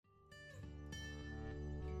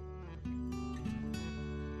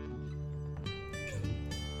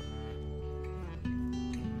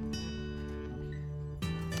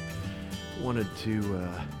wanted to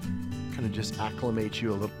kind of just acclimate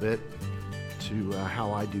you a little bit to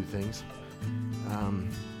how I do things.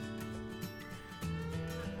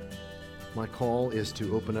 My call is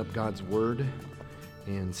to open up God's Word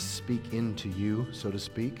and speak into you, so to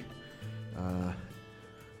speak,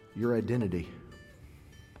 your identity.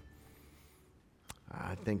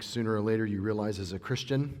 I think sooner or later you realize as a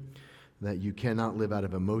Christian that you cannot live out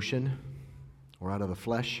of emotion or out of the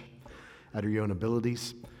flesh, out of your own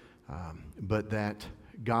abilities, but that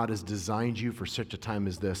God has designed you for such a time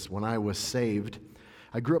as this. When I was saved,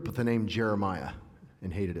 I grew up with the name Jeremiah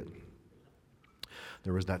and hated it.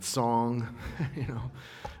 There was that song,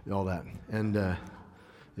 all that. And the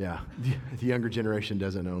younger generation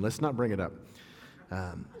doesn't know. Let's not bring it up.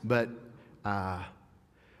 But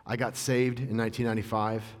I got saved in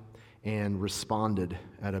 1995 and responded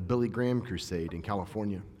at a Billy Graham crusade in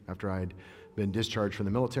California after I'd been discharged from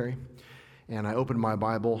the military. And I opened my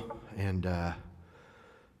Bible, and there's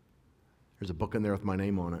a book in there with my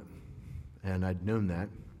name on it. And I'd known that.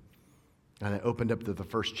 And I opened up to the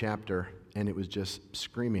first chapter, and it was just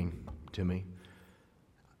screaming to me.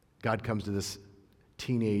 God comes to this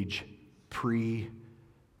teenage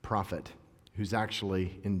pre-prophet who's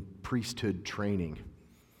actually in priesthood training.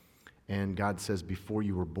 And God says, before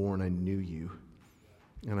you were born, I knew you,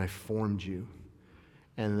 and I formed you.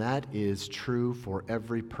 And that is true for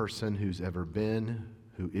every person who's ever been,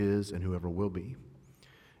 who is, and whoever will be.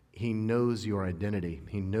 He knows your identity.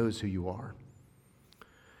 He knows who you are.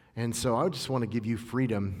 And so I just want to give you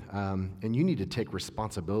freedom, and you need to take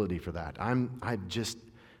responsibility for that. I've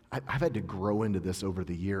had to grow into this over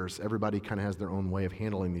the years. Everybody kind of has their own way of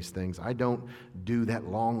handling these things. I don't do that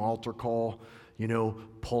long altar call,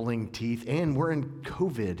 pulling teeth. And we're in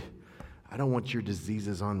COVID. I don't want your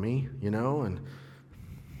diseases on me, and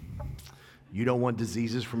you don't want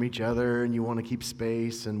diseases from each other, and you want to keep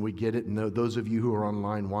space, and we get it. And those of you who are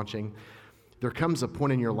online watching, there comes a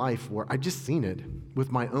point in your life where I've just seen it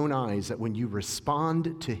with my own eyes that when you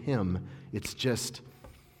respond to Him, it's just,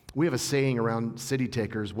 we have a saying around City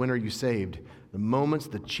Takers, when are you saved? The moments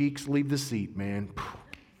the cheeks leave the seat, man.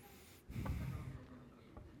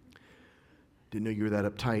 Didn't know you were that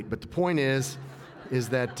uptight. But the point is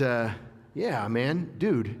that,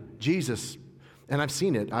 Jesus. And I've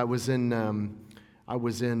seen it. I was in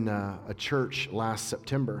a church last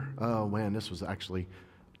September. Oh man, this was actually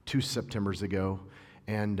 2 Septembers ago.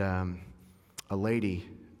 And a lady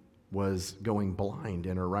was going blind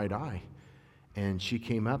in her right eye. And she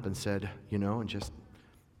came up and said,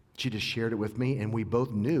 she just shared it with me. And we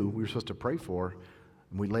both knew we were supposed to pray for her.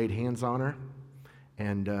 And we laid hands on her.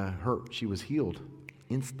 And she was healed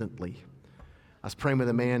instantly. I was praying with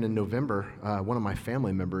a man in November, one of my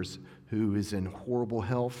family members who is in horrible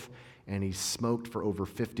health, and he smoked for over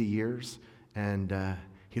 50 years. And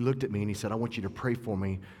he looked at me and he said, I want you to pray for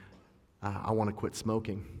me. I want to quit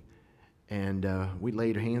smoking. And we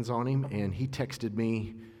laid hands on him, and he texted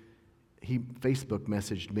me. He Facebook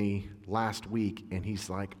messaged me last week, and he's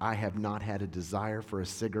like, I have not had a desire for a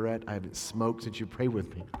cigarette. I haven't smoked since you prayed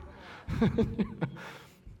with me.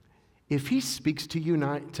 If He speaks to you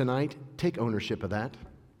tonight, take ownership of that.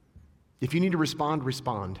 If you need to respond,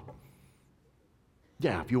 respond.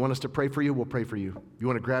 Yeah, if you want us to pray for you, we'll pray for you. You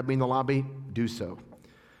want to grab me in the lobby? Do so.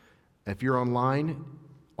 If you're online,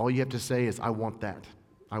 all you have to say is, I want that.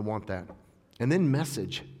 I want that. And then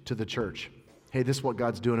message to the church, hey, this is what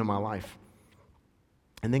God's doing in my life.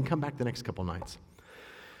 And then come back the next couple nights.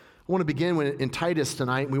 I want to begin in Titus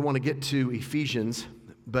tonight. We want to get to Ephesians,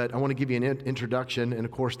 but I want to give you an introduction. And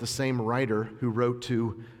of course, the same writer who wrote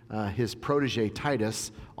to his protege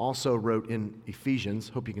Titus also wrote in Ephesians.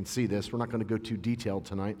 Hope you can see this. We're not going to go too detailed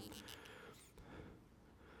tonight.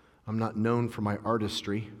 I'm not known for my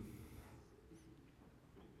artistry.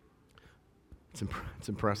 It's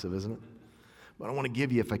impressive, isn't it? But I want to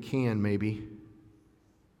give you, if I can, maybe.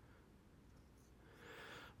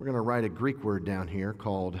 We're going to write a Greek word down here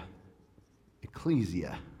called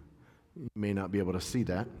ecclesia. You may not be able to see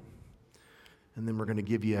that. And then we're going to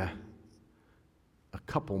give you a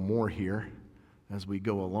couple more here as we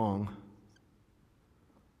go along.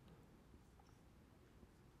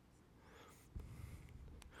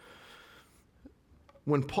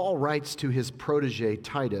 When Paul writes to his protege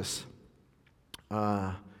Titus,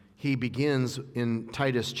 he begins in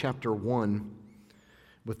Titus chapter 1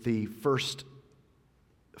 with the first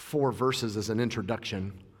 4 verses as an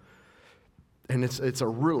introduction. And it's a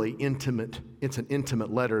really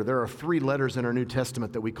intimate letter. There are 3 letters in our New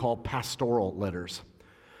Testament that we call pastoral letters.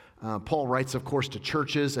 Paul writes, of course, to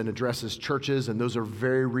churches and addresses churches, and those are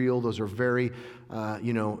very real. Those are very,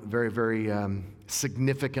 very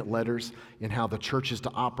significant letters in how the church is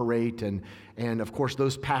to operate. And of course,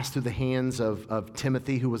 those pass through the hands of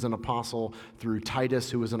Timothy, who was an apostle, through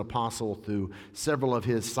Titus, who was an apostle, through several of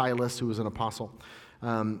his, Silas, who was an apostle.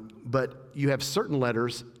 But you have certain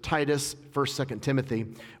letters, Titus, 1st, 2nd Timothy,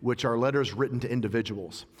 which are letters written to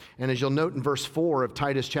individuals. And as you'll note in verse 4 of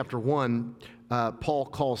Titus chapter 1, Paul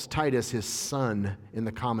calls Titus his son in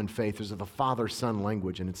the common faith. There's the father-son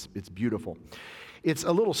language, and it's beautiful. It's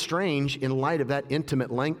a little strange in light of that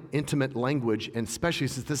intimate language, and especially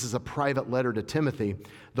since this is a private letter to Timothy,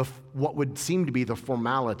 what would seem to be the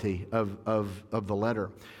formality of the letter.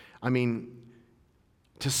 I mean,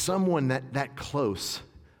 to someone that close,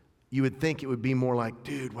 you would think it would be more like,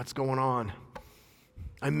 dude, what's going on?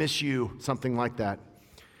 I miss you, something like that.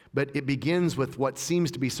 But it begins with what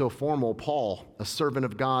seems to be so formal. Paul, a servant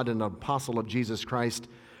of God and an apostle of Jesus Christ,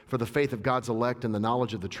 for the faith of God's elect and the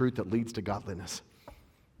knowledge of the truth that leads to godliness,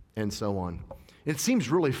 and so on. It seems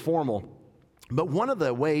really formal. But one of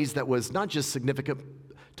the ways that was not just significant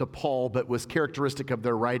to Paul, but was characteristic of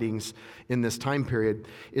their writings in this time period,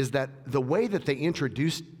 is that the way that they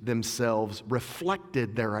introduced themselves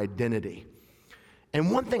reflected their identity.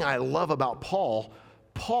 And one thing I love about Paul,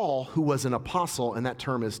 who was an apostle, and that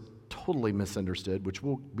term is totally misunderstood, which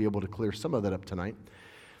we'll be able to clear some of that up tonight.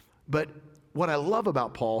 But what I love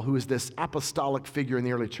about Paul, who is this apostolic figure in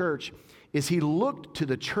the early church, is he looked to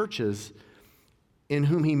the churches in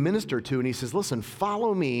whom he ministered to, and he says, listen,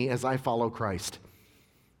 follow me as I follow Christ.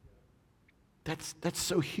 That's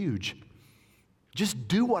so huge. Just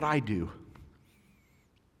do what I do.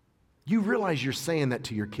 You realize you're saying that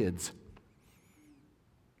to your kids.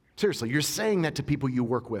 Seriously, you're saying that to people you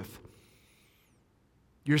work with.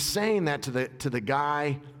 You're saying that to the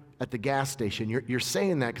guy at the gas station. You're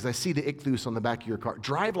saying that because I see the ichthus on the back of your car.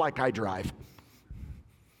 Drive like I drive.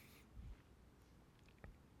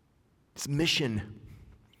 It's mission.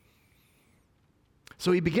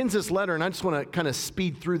 So he begins this letter, and I just want to kind of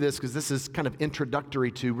speed through this because this is kind of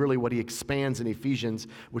introductory to really what he expands in Ephesians,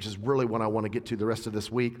 which is really what I want to get to the rest of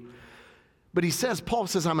this week. But Paul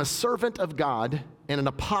says, I'm a servant of God and an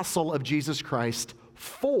apostle of Jesus Christ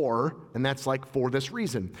and that's like for this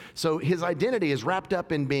reason. So his identity is wrapped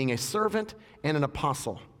up in being a servant and an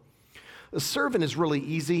apostle. A servant is really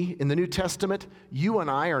easy. In the New Testament, you and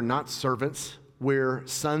I are not servants. We're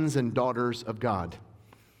sons and daughters of God.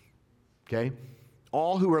 Okay?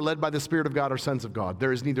 All who are led by the Spirit of God are sons of God.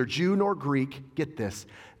 There is neither Jew nor Greek. Get this.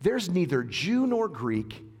 There's neither Jew nor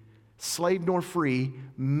Greek, slave nor free,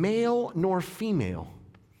 male nor female.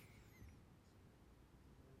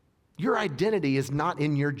 Your identity is not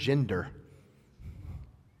in your gender.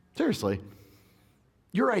 Seriously.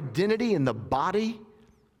 Your identity in the body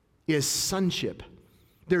is sonship.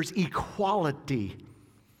 There's equality.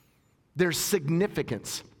 There's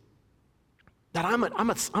significance. That I'm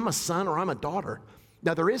a son or I'm a daughter.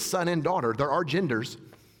 Now, there is son and daughter. There are genders.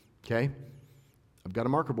 Okay? I've got a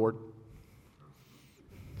marker board.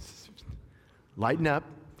 Lighten up.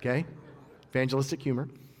 Okay? Evangelistic humor.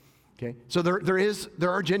 Okay? So there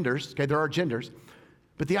are genders. Okay? There are genders.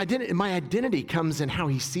 But my identity comes in how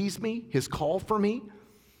he sees me, his call for me.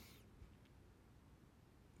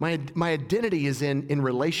 My identity is in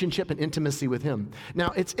relationship and intimacy with him.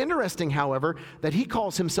 Now, it's interesting, however, that he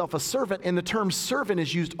calls himself a servant, and the term servant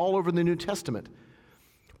is used all over the New Testament.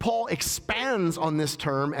 Paul expands on this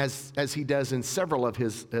term as he does in several of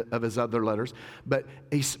his other letters, but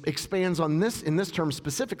he expands on this in this term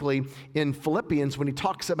specifically in Philippians when he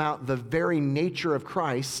talks about the very nature of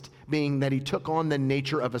Christ being that he took on the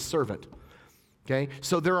nature of a servant. Okay,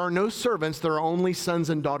 so there are no servants, there are only sons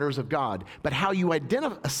and daughters of God. But how you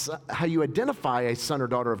identify a son or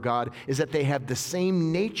daughter of God is that they have the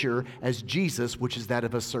same nature as Jesus, which is that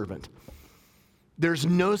of a servant. There's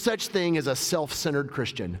no such thing as a self-centered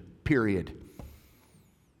Christian, period.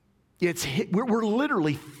 We're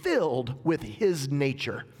literally filled with his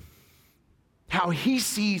nature. How he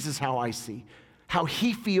sees is how I see. How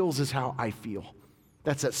he feels is how I feel.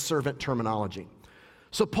 That's that servant terminology.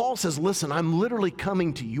 So Paul says, listen, I'm literally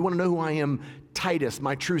coming to you. You want to know who I am? Titus,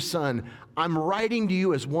 my true son. I'm writing to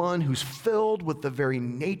you as one who's filled with the very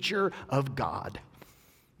nature of God.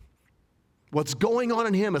 What's going on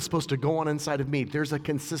in him is supposed to go on inside of me. There's a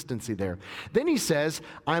consistency there. Then he says,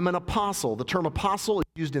 I'm an apostle. The term apostle is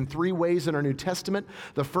used in three ways in our New Testament.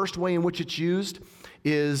 The first way in which it's used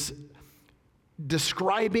is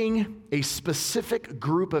describing a specific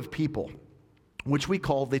group of people, which we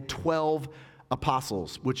call the 12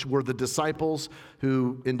 apostles, which were the disciples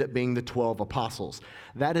who end up being the 12 apostles.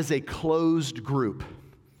 That is a closed group.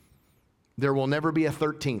 There will never be a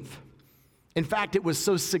 13th. In fact, it was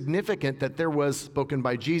so significant that there was, spoken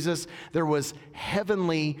by Jesus, there was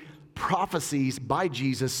heavenly prophecies by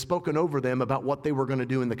Jesus spoken over them about what they were going to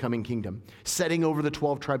do in the coming kingdom, setting over the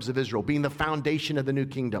 12 tribes of Israel, being the foundation of the new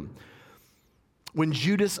kingdom. When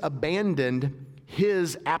Judas abandoned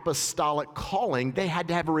his apostolic calling, they had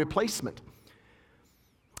to have a replacement.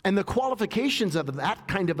 And the qualifications of that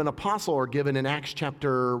kind of an apostle are given in Acts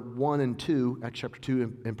chapter 1 and 2, Acts chapter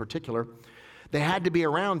 2 in particular. They had to be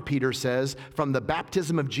around, Peter says, from the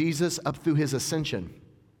baptism of Jesus up through his ascension.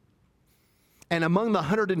 And among the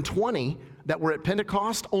 120 that were at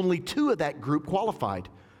Pentecost, only 2 of that group qualified.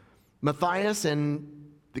 Matthias and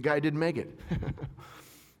the guy who didn't make it.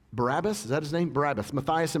 Barabbas, is that his name? Barabbas,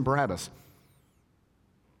 Matthias and Barabbas.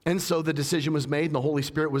 And so the decision was made, and the Holy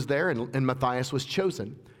Spirit was there, and Matthias was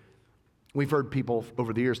chosen. We've heard people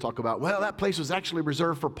over the years talk about, well, that place was actually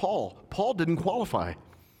reserved for Paul. Paul didn't qualify.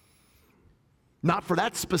 Not for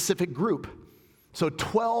that specific group. So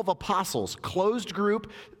 12 apostles, closed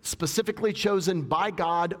group, specifically chosen by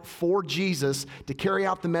God for Jesus to carry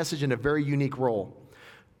out the message in a very unique role.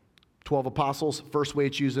 12 apostles, first way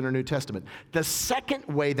it's used in our New Testament. The second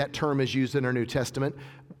way that term is used in our New Testament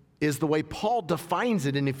is the way Paul defines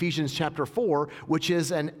it in Ephesians chapter 4, which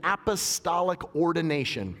is an apostolic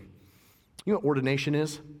ordination. You know what ordination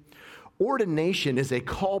is? Ordination is a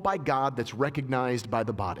call by God that's recognized by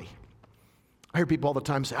the body. I hear people all the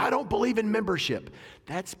time say, I don't believe in membership.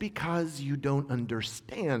 That's because you don't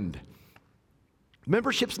understand.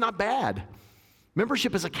 Membership's not bad.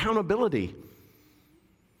 Membership is accountability.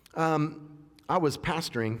 I was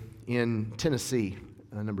pastoring in Tennessee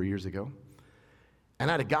a number of years ago, and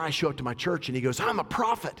I had a guy show up to my church, and he goes, I'm a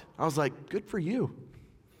prophet. I was like, good for you.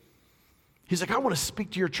 He's like, I want to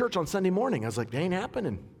speak to your church on Sunday morning. I was like, that ain't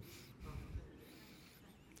happening.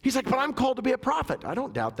 He's like, but I'm called to be a prophet. I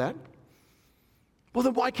don't doubt that. Well,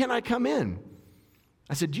 then why can't I come in?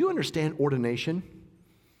 I said, do you understand ordination?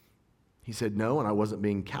 He said, no, and I wasn't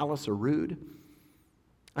being callous or rude.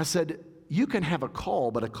 I said, you can have a call,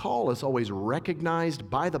 but a call is always recognized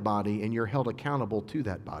by the body, and you're held accountable to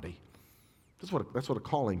that body. That's what a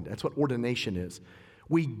calling, that's what ordination is.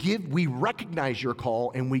 We recognize your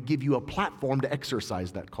call, and we give you a platform to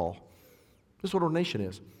exercise that call. That's what ordination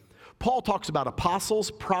is. Paul talks about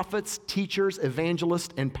apostles, prophets, teachers,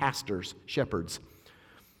 evangelists, and pastors, shepherds.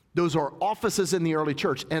 Those are offices in the early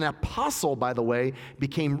church. An apostle, by the way,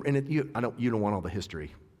 became, and you don't want all the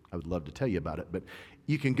history. I would love to tell you about it, but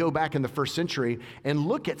you can go back in the first century and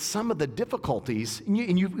look at some of the difficulties,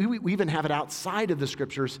 we even have it outside of the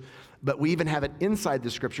scriptures, but we even have it inside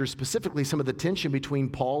the scriptures, specifically some of the tension between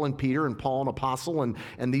Paul and Peter and Paul and apostle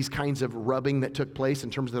and these kinds of rubbing that took place in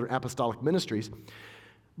terms of their apostolic ministries.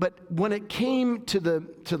 But when it came to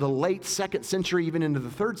the late second century, even into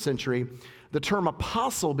the third century, the term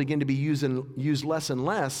apostle began to be used less and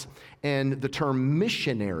less, and the term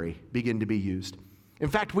missionary began to be used. In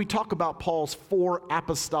fact, we talk about Paul's 4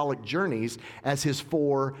 apostolic journeys as his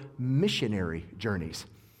 4 missionary journeys.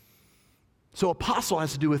 So apostle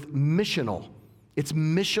has to do with missional. It's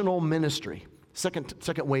missional ministry. Second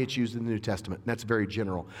way it's used in the New Testament, and that's very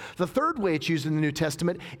general. The third way it's used in the New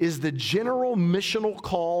Testament is the general missional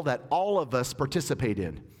call that all of us participate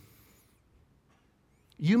in.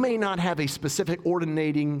 You may not have a specific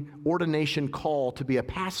ordination call to be a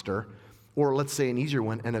pastor, or let's say an easier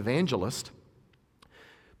one, an evangelist,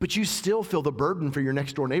 but you still feel the burden for your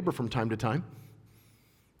next door neighbor from time to time.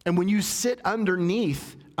 And when you sit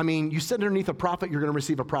underneath a prophet, you're going to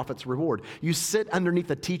receive a prophet's reward. You sit underneath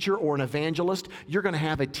a teacher or an evangelist, you're going to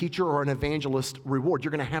have a teacher or an evangelist reward. You're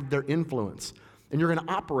going to have their influence, and you're going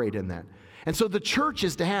to operate in that. And so the church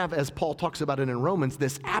is to have, as Paul talks about it in Romans,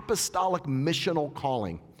 this apostolic missional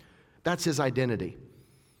calling. That's his identity.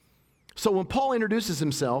 So when Paul introduces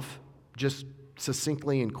himself, just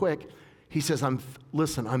succinctly and quick, he says, I'm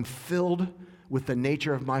filled with the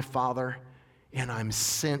nature of my Father, and I'm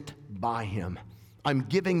sent by him. I'm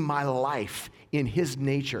giving my life in his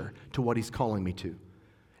nature to what he's calling me to.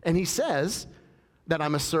 And he says that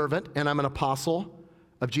I'm a servant and I'm an apostle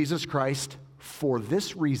of Jesus Christ for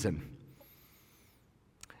this reason.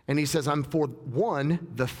 And he says, I'm for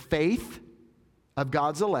 1, the faith of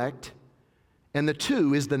God's elect, and the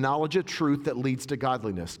 2 is the knowledge of truth that leads to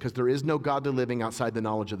godliness, because there is no godly living outside the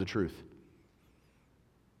knowledge of the truth.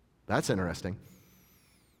 That's interesting.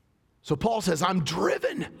 So Paul says, I'm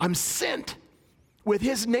driven, I'm sent with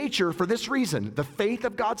his nature for this reason, the faith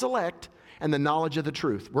of God's elect and the knowledge of the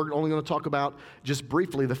truth. We're only going to talk about, just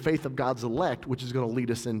briefly, the faith of God's elect, which is going to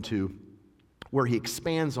lead us into where he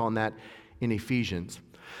expands on that in Ephesians.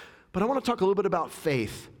 But I want to talk a little bit about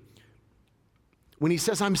faith. When he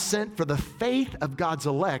says, I'm sent for the faith of God's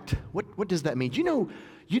elect, what does that mean? You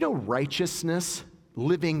know righteousness,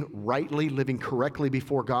 living rightly, living correctly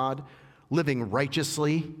before God, living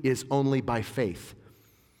righteously is only by faith.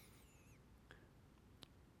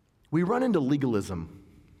 We run into legalism.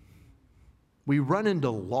 We run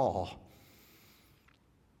into law.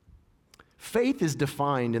 Faith is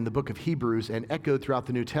defined in the book of Hebrews and echoed throughout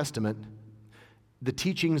the New Testament, the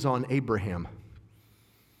teachings on Abraham.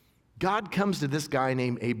 God comes to this guy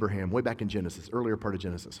named Abraham, way back in Genesis, earlier part of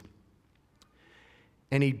Genesis.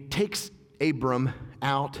 And he takes Abram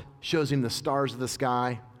out, shows him the stars of the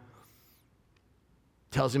sky,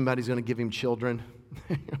 tells him about he's going to give him children.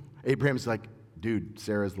 Abraham's like, dude,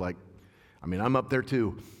 Sarah's like, I'm up there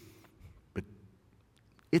too. But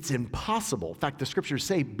it's impossible. In fact, the scriptures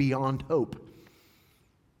say beyond hope.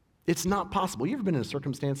 It's not possible. You ever been in a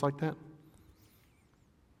circumstance like that?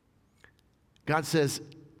 God says,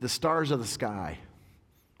 the stars of the sky,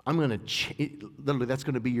 literally that's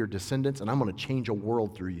going to be your descendants, and I'm going to change a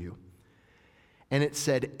world through you. And it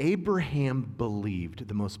said, Abraham believed,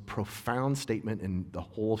 the most profound statement in the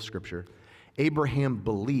whole of Scripture. Abraham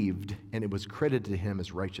believed, and it was credited to him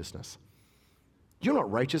as righteousness. Do you know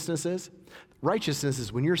what righteousness is? Righteousness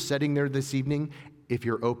is when you're sitting there this evening, if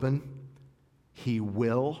you're open, he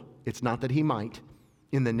will, it's not that he might,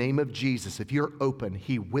 in the name of Jesus, if you're open,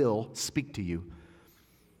 he will speak to you.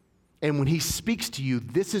 And when he speaks to you,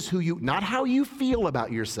 this is not how you feel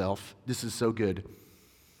about yourself. This is so good.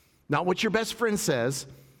 Not what your best friend says,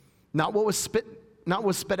 not what was spit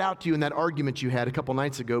out to you in that argument you had a couple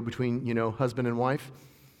nights ago between, husband and wife.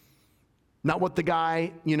 Not what the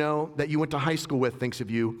guy, that you went to high school with thinks of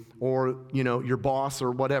you, or, your boss or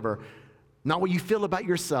whatever. Not what you feel about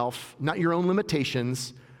yourself, not your own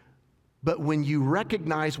limitations, but when you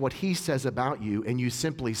recognize what he says about you and you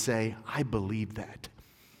simply say, I believe that.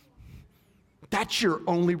 That's your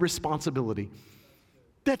only responsibility.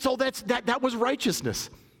 That's all. That was righteousness.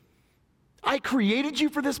 I created you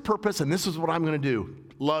for this purpose, and this is what I'm going to do.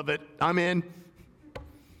 Love it. I'm in.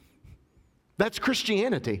 That's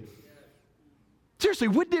Christianity. Seriously,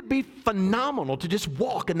 wouldn't it be phenomenal to just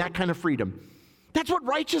walk in that kind of freedom? That's what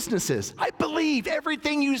righteousness is. I believe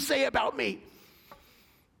everything you say about me.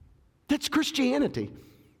 That's Christianity.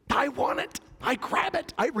 I want it. I grab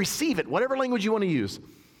it. I receive it. Whatever language you want to use.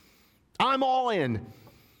 I'm all in.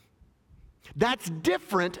 That's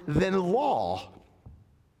different than law.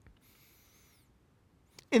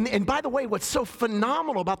 And by the way, what's so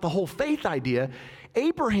phenomenal about the whole faith idea,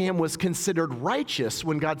 Abraham was considered righteous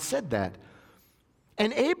when God said that.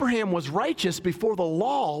 And Abraham was righteous before the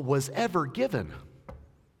law was ever given.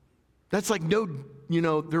 That's like there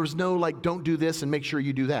was no don't do this and make sure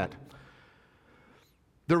you do that.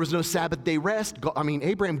 There was no Sabbath day rest.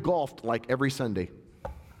 Abraham golfed like every Sunday.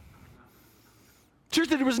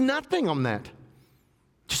 Seriously, there was nothing on that.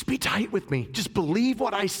 Just be tight with me. Just believe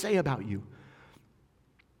what I say about you.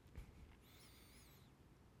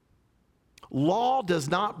 Law does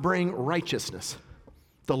not bring righteousness.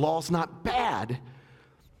 The law's not bad.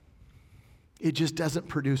 It just doesn't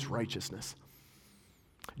produce righteousness.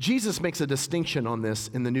 Jesus makes a distinction on this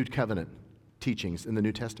in the New Covenant teachings in the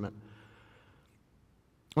New Testament.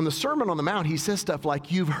 On the Sermon on the Mount, he says stuff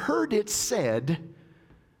like, you've heard it said,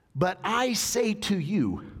 but I say to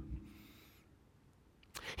you.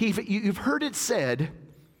 You've heard it said,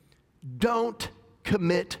 don't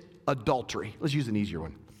commit adultery. Let's use an easier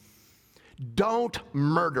one. Don't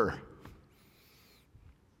murder.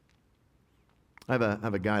 I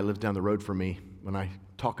have a guy who lives down the road from me. When I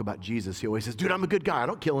talk about Jesus, he always says, dude, I'm a good guy. I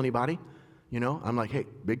don't kill anybody. I'm like, hey,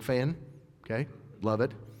 big fan. Okay, love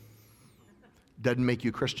it. Doesn't make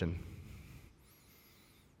you Christian.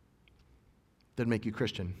 Doesn't make you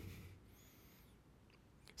Christian.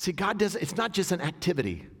 See, it's not just an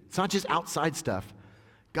activity. It's not just outside stuff.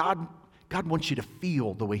 God wants you to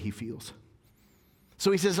feel the way he feels. So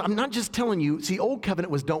he says, I'm not just telling you, see, old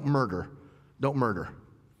covenant was don't murder. Don't murder.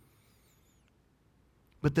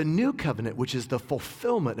 But the new covenant, which is the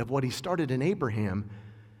fulfillment of what he started in Abraham,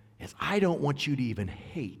 is I don't want you to even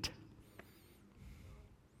hate.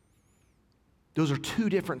 Those are two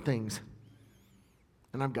different things.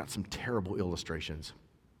 And I've got some terrible illustrations.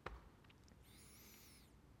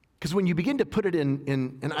 Because when you begin to put it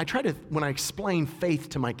in, and I try to, when I explain faith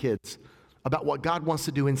to my kids about what God wants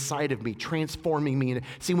to do inside of me, transforming me.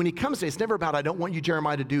 See, when he comes to me, it's never about, I don't want you,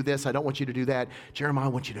 Jeremiah, to do this. I don't want you to do that. Jeremiah, I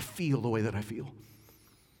want you to feel the way that I feel.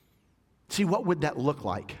 See, what would that look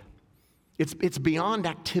like? It's beyond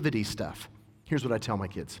activity stuff. Here's what I tell my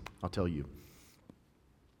kids. I'll tell you.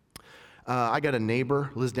 I got a neighbor,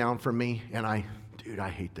 lives down from me, and I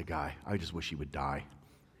hate the guy. I just wish he would die.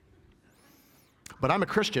 But I'm a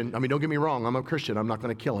Christian. I mean, don't get me wrong. I'm a Christian. I'm not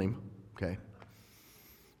going to kill him, okay?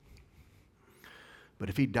 But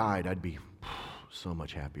if he died, I'd be so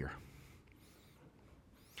much happier.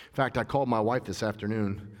 In fact, I called my wife this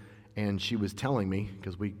afternoon, and she was telling me,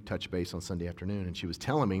 because we touch base on Sunday afternoon, and she was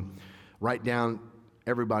telling me, right down,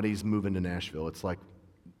 everybody's moving to Nashville. It's like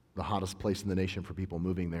the hottest place in the nation for people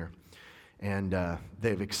moving there. And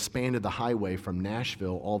they've expanded the highway from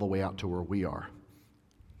Nashville all the way out to where we are.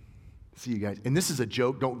 See you guys. And this is a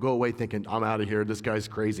joke. Don't go away thinking, I'm out of here. This guy's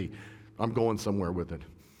crazy. I'm going somewhere with it.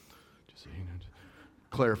 Just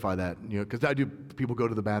clarify that, because I do. People go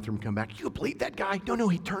to the bathroom, come back. You believe that guy? No,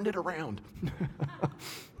 he turned it around.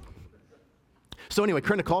 So anyway,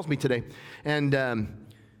 Krenda calls me today, and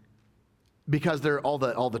because there all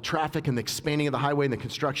the traffic and the expanding of the highway and the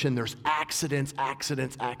construction, there's accidents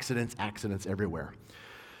everywhere.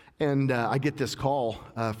 And I get this call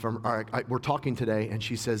we're talking today, and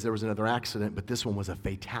she says there was another accident, but this one was a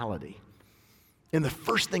fatality. And the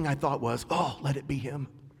first thing I thought was, let it be him.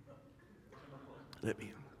 Let it be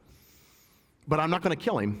him. But I'm not going to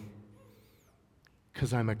kill him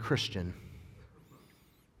because I'm a Christian.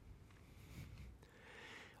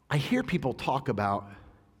 I hear people talk about,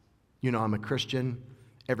 I'm a Christian,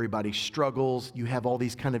 everybody struggles, you have all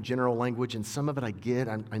these kind of general language, and some of it I get,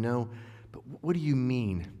 I know, but what do you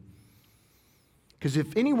mean? Because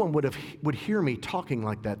if anyone would hear me talking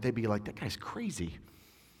like that, they'd be like, that guy's crazy.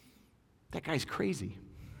 That guy's crazy.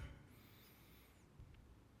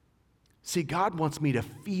 See, God wants me to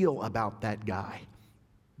feel about that guy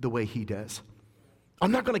the way he does.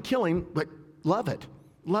 I'm not going to kill him, but love it.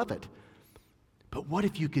 Love it. But what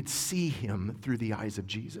if you could see him through the eyes of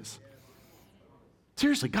Jesus?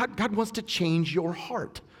 Seriously, God wants to change your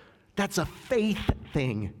heart. That's a faith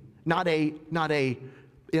thing, not a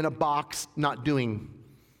in a box, not doing.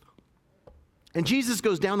 And Jesus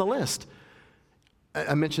goes down the list.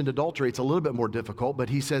 I mentioned adultery. It's a little bit more difficult, but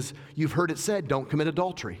he says, you've heard it said, don't commit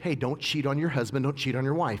adultery. Hey, don't cheat on your husband, don't cheat on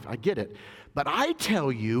your wife. I get it. But I tell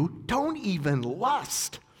you, don't even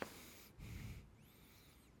lust.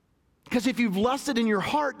 Because if you've lusted in your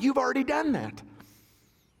heart, you've already done that.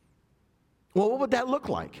 Well, what would that look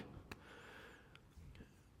like?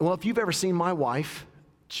 Well, if you've ever seen my wife,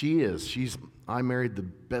 I married the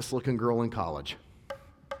best looking girl in college,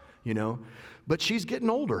 but she's getting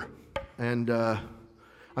older. And,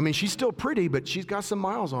 she's still pretty, but she's got some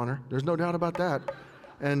miles on her. There's no doubt about that.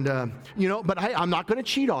 And, but I'm not going to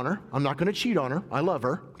cheat on her. I love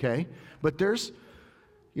her, okay? But there's,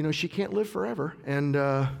 she can't live forever. And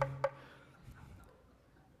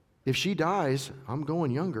if she dies, I'm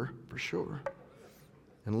going younger for sure.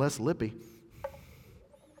 And less lippy.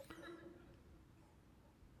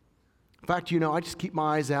 In fact, I just keep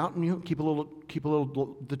my eyes out and keep a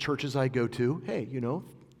little the churches I go to. Hey,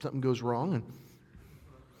 something goes wrong,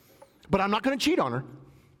 but I'm not going to cheat on her.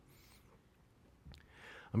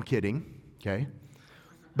 I'm kidding, okay?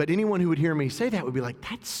 But anyone who would hear me say that would be like,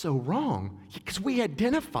 that's so wrong, because we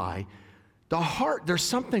identify the heart. There's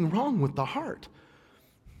something wrong with the heart.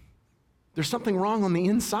 There's something wrong on the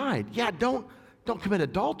inside. Yeah, don't commit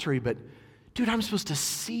adultery, but dude, I'm supposed to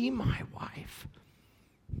see my wife.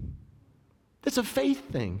 That's a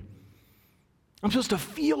faith thing. I'm supposed to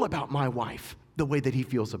feel about my wife the way that he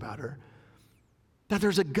feels about her. That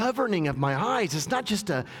there's a governing of my eyes. It's not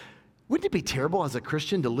just wouldn't it be terrible as a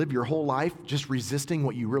Christian to live your whole life just resisting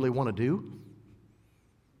what you really want to do?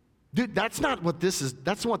 Dude, that's not what this is.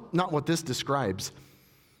 Not what this describes.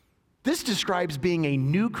 This describes being a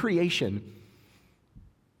new creation.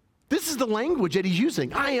 This is the language that he's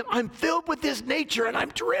using. I'm filled with this nature and I'm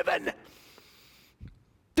driven.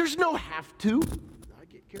 There's no have to. I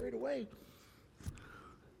get carried away.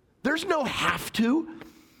 There's no have to.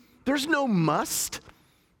 There's no must.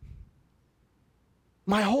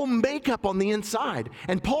 My whole makeup on the inside.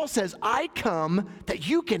 And Paul says, I come that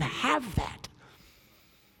you can have that.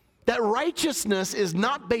 That righteousness is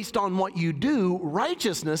not based on what you do.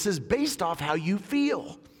 Righteousness is based off how you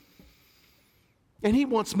feel. And he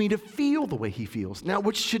wants me to feel the way he feels. Now,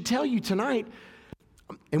 which should tell you tonight,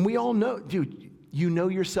 and we all know, dude, you know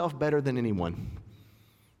yourself better than anyone.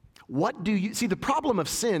 See, the problem of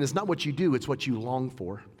sin is not what you do, it's what you long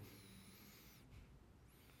for.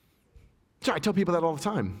 So I tell people that all the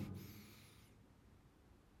time.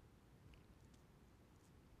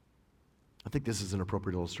 I think this is an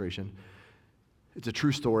appropriate illustration. It's a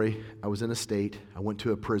true story. I was in a state. I went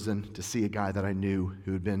to a prison to see a guy that I knew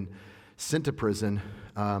who had been sent to prison.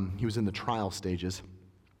 He was in the trial stages.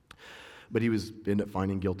 But ended up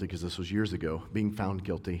finding guilty, because this was years ago, being found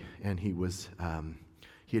guilty, and he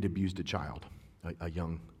had abused a child, a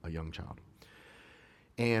young child.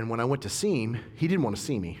 And when I went to see him, he didn't want to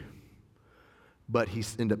see me, but he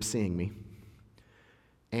ended up seeing me.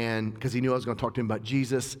 And because he knew I was going to talk to him about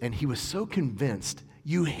Jesus, and he was so convinced,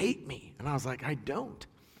 you hate me. And I was like, I don't.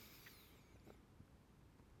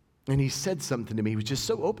 And he said something to me. He was just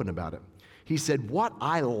so open about it. He said, what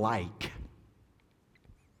I like,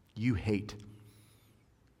 you hate.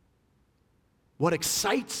 What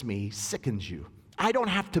excites me sickens you. I don't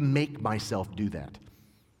have to make myself do that.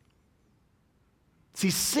 See,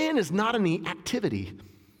 sin is not in the activity.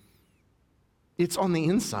 It's on the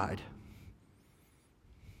inside.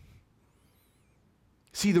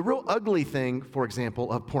 See, the real ugly thing, for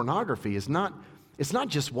example, of pornography is it's not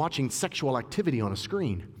just watching sexual activity on a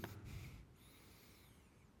screen.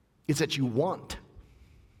 It's that you want.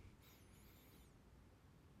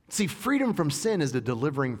 See, freedom from sin is the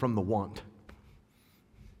delivering from the want.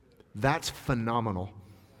 That's phenomenal.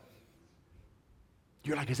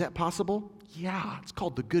 You're like, is that possible? Yeah, it's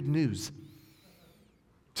called the good news.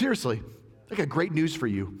 Seriously, I got great news for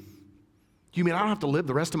you. You mean I don't have to live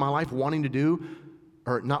the rest of my life wanting to do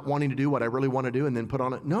or not wanting to do what I really want to do and then put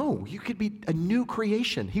on it? No, you could be a new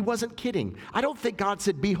creation. He wasn't kidding. I don't think God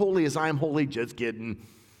said, be holy as I am holy. Just kidding.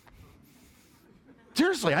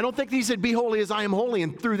 Seriously, I don't think he said, be holy as I am holy,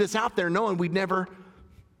 and threw this out there knowing we'd never.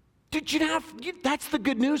 That's the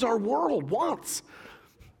good news our world wants.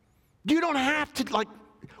 You don't have to,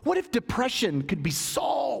 what if depression could be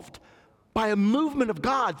solved by a movement of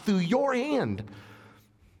God through your hand?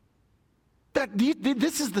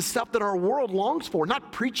 This is the stuff that our world longs for,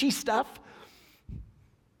 not preachy stuff.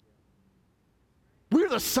 We're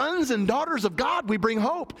the sons and daughters of God. We bring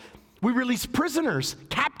hope. We release prisoners,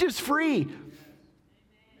 captives free.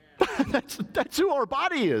 That's who our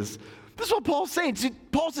body is. This is what Paul's saying. See,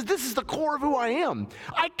 Paul says, this is the core of who I am.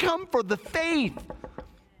 I come for the faith.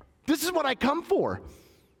 This is what I come for.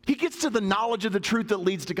 He gets to the knowledge of the truth that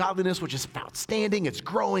leads to godliness, which is outstanding. It's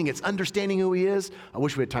growing. It's understanding who he is. I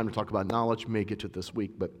wish we had time to talk about knowledge. We may get to it this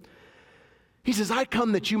week. But he says, I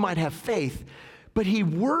come that you might have faith. But he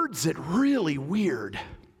words it really weird.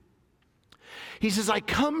 He says, I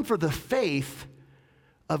come for the faith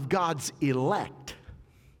of God's elect.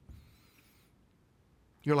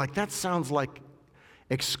 You're like, that sounds like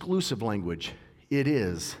exclusive language. It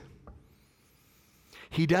is.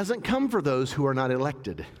 He doesn't come for those who are not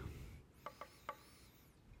elected.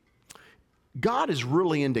 God is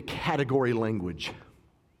really into category language.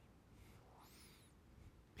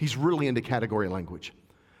 He's really into category language.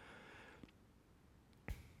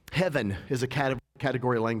 Heaven is a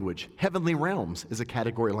category language. Heavenly realms is a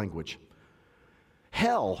category language.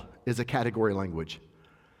 Hell is a category language.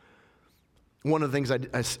 One of the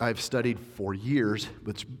things I've studied for years,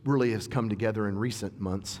 which really has come together in recent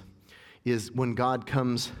months, is when God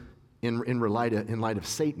comes in light of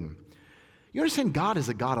Satan. You understand God is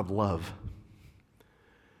a God of love.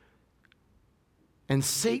 And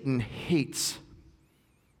Satan hates.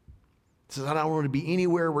 He says, I don't want to be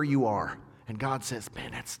anywhere where you are. And God says,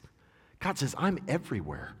 God says, I'm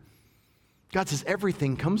everywhere. God says,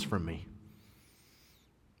 everything comes from me.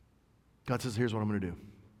 God says, here's what I'm going to do.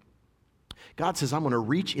 God says, I'm going to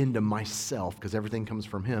reach into myself, because everything comes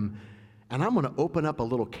from him, and I'm going to open up a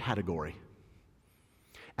little category.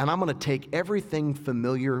 And I'm going to take everything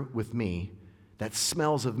familiar with me that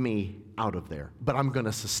smells of me out of there. But I'm going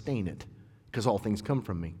to sustain it, because all things come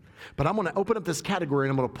from me. But I'm going to open up this category,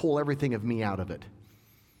 and I'm going to pull everything of me out of it.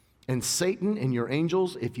 And Satan and your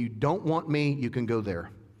angels, if you don't want me, you can go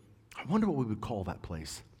there. I wonder what we would call that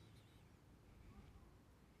place.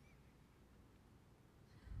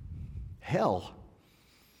 Hell.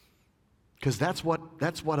 Because that's what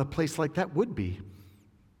a place like that would be.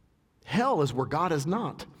 Hell is where God is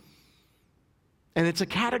not. And it's a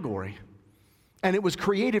category. And it was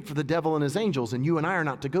created for the devil and his angels, and you and I are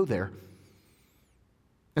not to go there.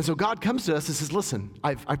 And so God comes to us and says, listen,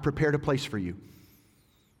 I've prepared a place for you.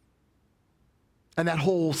 And that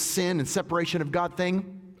whole sin and separation of God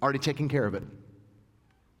thing, already taken care of it.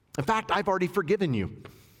 In fact, I've already forgiven you.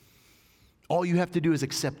 All you have to do is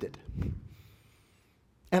accept it.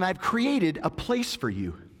 And I've created a place for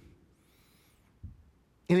you.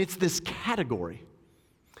 And it's this category.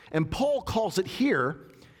 And Paul calls it here,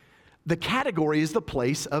 the category is the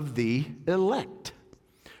place of the elect,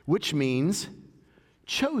 which means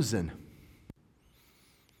chosen.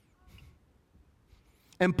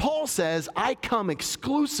 And Paul says, I come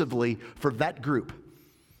exclusively for that group.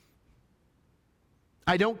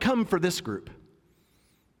 I don't come for this group.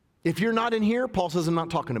 If you're not in here, Paul says, I'm not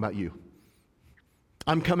talking about you.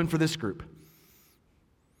 I'm coming for this group.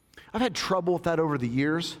 I've had trouble with that over the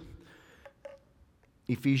years.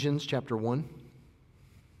 Ephesians chapter 1.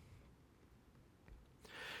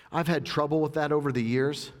 I've had trouble with that over the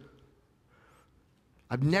years.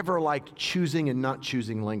 I've never liked choosing and not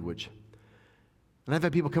choosing language. And I've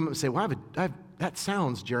had people come up and say, well, that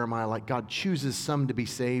sounds, Jeremiah, like God chooses some to be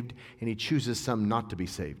saved and he chooses some not to be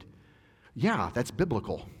saved. Yeah, that's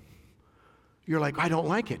biblical. You're like, I don't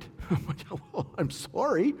like it. Well, I'm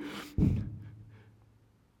sorry.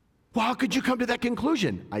 Well, how could you come to that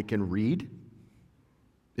conclusion? I can read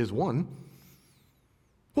is one.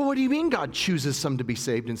 Well, what do you mean God chooses some to be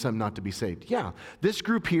saved and some not to be saved? Yeah, this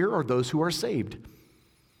group here are those who are saved.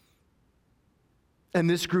 And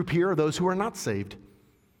this group here are those who are not saved.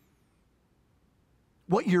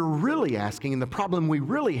 What you're really asking, and the problem we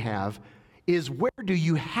really have, is where do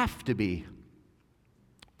you have to be?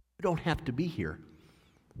 You don't have to be here.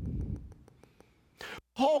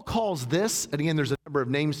 Paul calls this, and again, there's a number of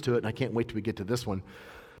names to it, and I can't wait till we get to this one,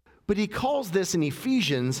 but he calls this in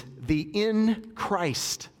Ephesians the in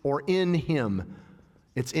Christ, or in him.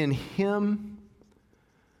 It's in him,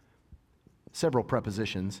 several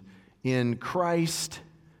prepositions, in Christ,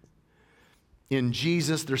 in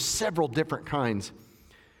Jesus. There's several different kinds.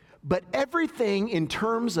 But everything in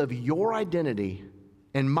terms of your identity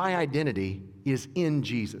and my identity is in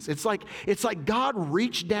Jesus. It's like God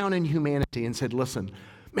reached down in humanity and said, listen,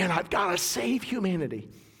 man, I've got to save humanity.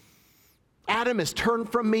 Adam has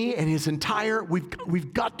turned from me and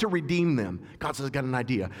we've got to redeem them. God says, I've got an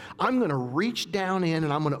idea. I'm going to reach down in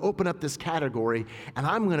and I'm going to open up this category and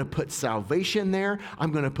I'm going to put salvation there.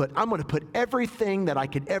 I'm going to put everything that I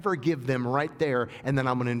could ever give them right there, and then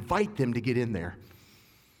I'm going to invite them to get in there.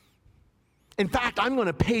 In fact, I'm going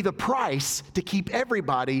to pay the price to keep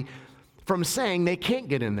everybody from saying they can't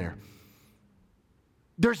get in there.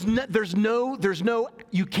 There's no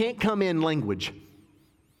you can't come in language.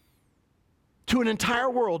 To an entire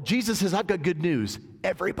world, Jesus says, I've got good news.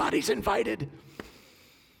 Everybody's invited.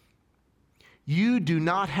 You do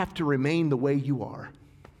not have to remain the way you are.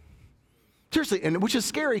 Seriously, and which is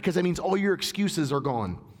scary because that means all your excuses are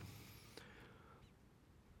gone.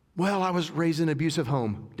 Well, I was raised in an abusive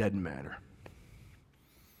home. Doesn't matter.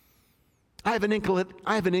 I have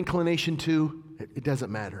an inclination to, it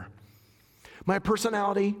doesn't matter. My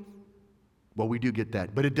personality, well, we do get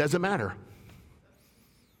that, but it doesn't matter.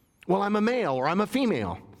 Well, I'm a male or I'm a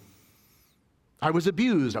female. I was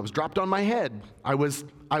abused. I was dropped on my head. I was.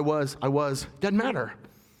 Doesn't matter.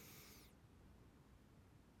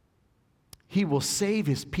 He will save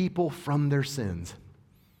his people from their sins.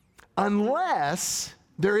 Unless,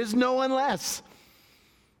 there is no unless.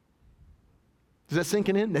 Is that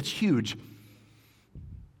sinking in? That's huge.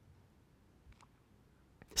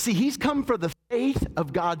 See, he's come for the faith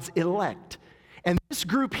of God's elect. And this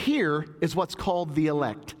group here is what's called the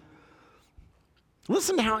elect.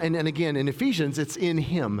 Listen to how, and again, in Ephesians, it's in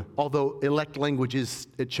him, although elect language is,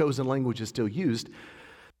 chosen language is still used.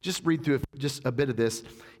 Just read through just a bit of this.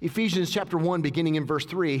 Ephesians chapter 1, beginning in verse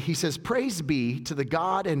 3, he says, Praise be to the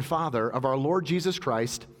God and Father of our Lord Jesus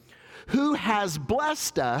Christ, who has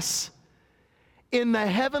blessed us in the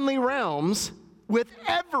heavenly realms with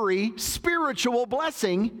every spiritual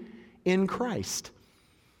blessing in Christ.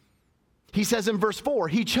 He says in verse 4,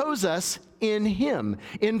 he chose us in him.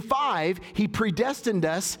 In 5, he predestined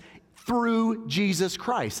us through Jesus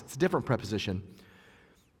Christ. It's a different preposition.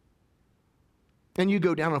 And you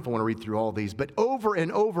go down if I want to read through all these, but over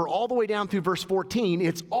and over, all the way down through verse 14,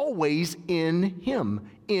 it's always in him,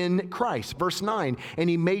 in Christ. Verse 9, and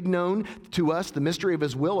he made known to us the mystery of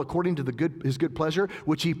his will according to his good pleasure,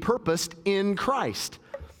 which he purposed in Christ.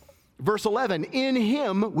 Verse 11, in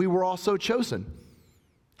him we were also chosen,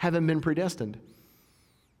 having been predestined.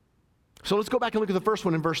 So let's go back and look at the first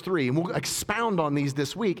one in verse 3, and we'll expound on these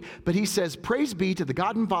this week. But he says, Praise be to the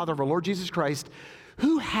God and Father of our Lord Jesus Christ,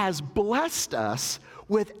 who has blessed us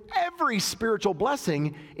with every spiritual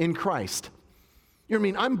blessing in Christ. You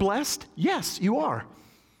mean I'm blessed? Yes, you are.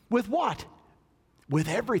 With what? With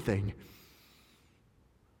everything.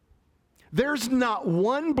 There's not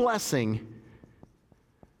one blessing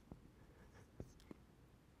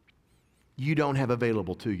you don't have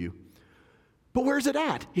available to you. But where's it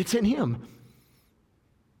at? It's in him.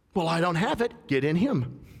 Well, I don't have it. Get in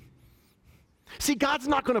him. See, God's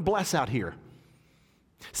not going to bless out here.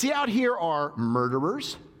 See, out here are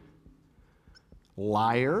murderers,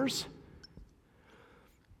 liars,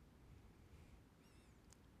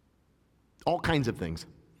 all kinds of things.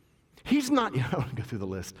 He's not, I want to go through the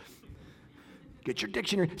list. Get your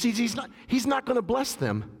dictionary. See, he's not going to bless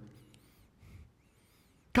them.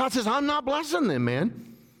 God says, I'm not blessing them,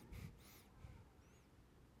 man.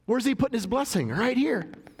 Where's he putting his blessing? Right here.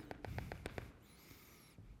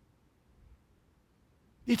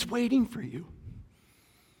 It's waiting for you.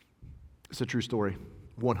 It's a true story.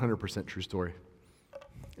 100% true story.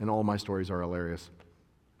 And all my stories are hilarious.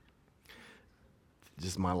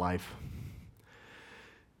 Just my life.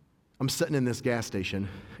 I'm sitting in this gas station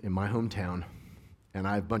in my hometown, and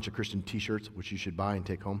I have a bunch of Christian t-shirts, which you should buy and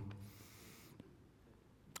take home.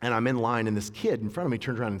 And I'm in line, and this kid in front of me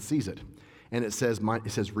turns around and sees it. And it says,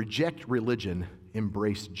 reject religion,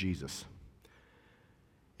 embrace Jesus.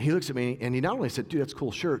 He looks at me, and he not only said, dude, that's a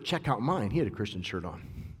cool shirt, check out mine. He had a Christian shirt on.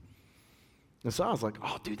 And so I was like,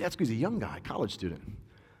 oh, dude, that's because he's a young guy, college student.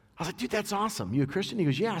 I was like, dude, that's awesome. You a Christian? He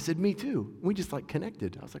goes, yeah. I said, me too. We just like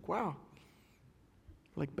connected. I was like, wow.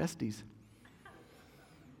 We're like besties.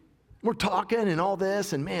 We're talking and all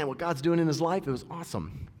this, and man, what God's doing in his life, it was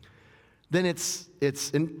awesome. Then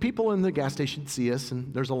and people in the gas station see us,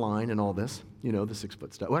 and there's a line and all this, the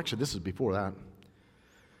 6-foot stuff. Well, actually, this was before that.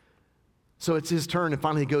 So it's his turn, and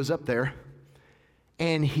finally he goes up there,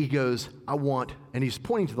 and he goes, and he's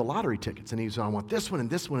pointing to the lottery tickets, and he goes, I want this one, and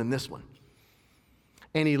this one, and this one.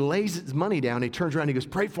 And he lays his money down, he turns around, and he goes,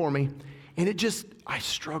 pray for me. And I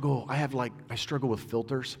struggle with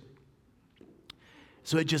filters.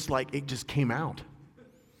 So it just came out.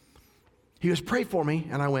 He goes, pray for me,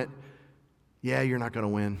 and I went, yeah, you're not going to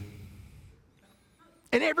win.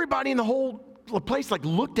 And everybody in the whole place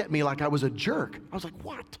looked at me like I was a jerk. I was like,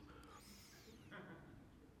 what?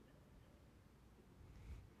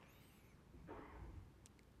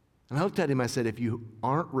 And I looked at him, I said, if you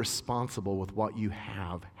aren't responsible with what you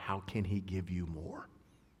have, how can he give you more?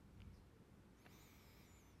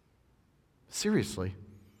 Seriously.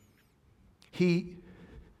 He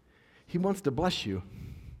wants to bless you.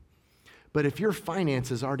 But if your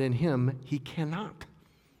finances aren't in him, he cannot.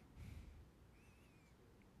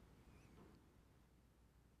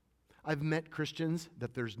 I've met Christians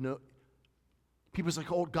that people say,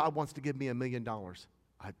 oh, God wants to give me $1 million.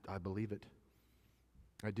 I believe it.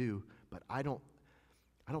 I do, but I don't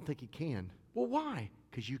think he can. Well, why?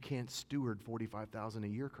 Because you can't steward $45,000 a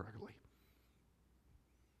year correctly.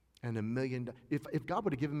 And $1 million, if God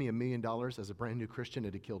would have given me $1 million as a brand new Christian,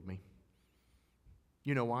 it'd have killed me.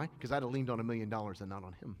 You know why? Because I'd have leaned on $1 million and not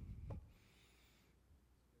on him.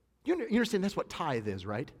 You understand that's what tithe is,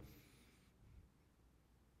 right?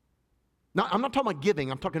 Now, I'm not talking about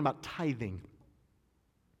giving, I'm talking about tithing.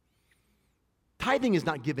 Tithing is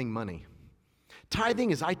not giving money.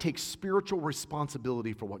 Tithing is I take spiritual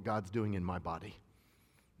responsibility for what God's doing in my body.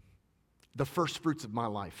 The first fruits of my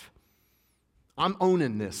life. I'm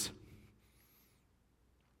owning this.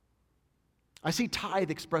 I see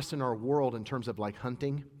tithe expressed in our world in terms of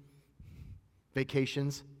hunting,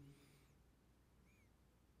 vacations.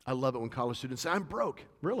 I love it when college students say, I'm broke.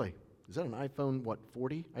 Really? Is that an iPhone,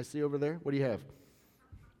 40 I see over there? What do you have?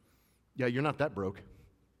 Yeah, you're not that broke.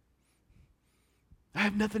 I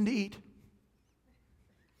have nothing to eat.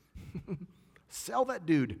 Sell that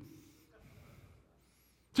dude.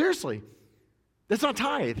 Seriously. That's not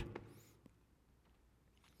tithe.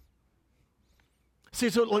 See,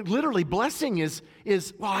 so literally blessing is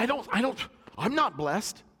well, I'm not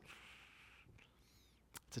blessed.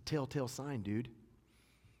 It's a telltale sign, dude.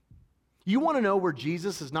 You want to know where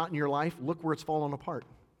Jesus is not in your life? Look where it's fallen apart.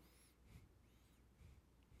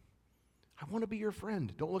 I want to be your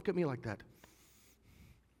friend. Don't look at me like that.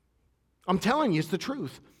 I'm telling you, it's the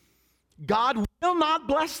truth. God will not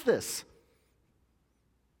bless this.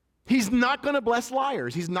 He's not going to bless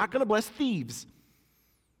liars. He's not going to bless thieves.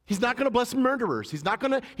 He's not going to bless murderers. He's not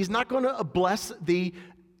going to bless the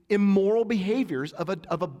immoral behaviors of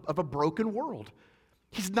a broken world.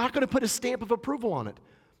 He's not going to put a stamp of approval on it.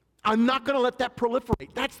 I'm not going to let that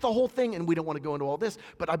proliferate. That's the whole thing, and we don't want to go into all this,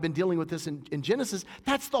 but I've been dealing with this in Genesis.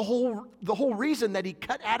 That's the whole reason that he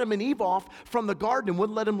cut Adam and Eve off from the garden and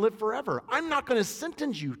wouldn't let them live forever. I'm not going to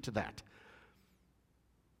sentence you to that.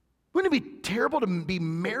 Wouldn't it be terrible to be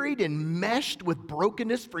married and meshed with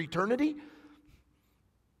brokenness for eternity?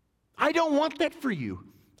 I don't want that for you.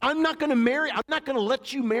 I'm not going to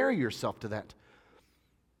let you marry yourself to that.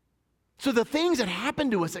 So the things that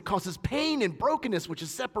happen to us that causes pain and brokenness, which is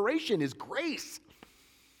separation, is grace.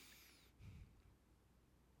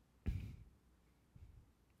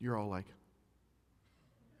 You're all like,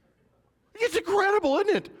 it's incredible,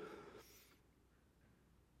 isn't it?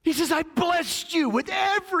 He says, I blessed you with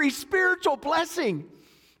every spiritual blessing.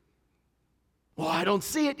 Well, I don't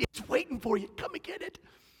see it. It's waiting for you. Come and get it.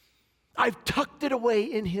 I've tucked it away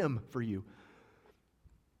in him for you.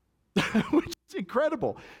 Which is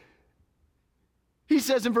incredible. He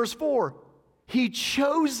says in verse 4, he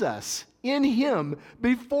chose us in him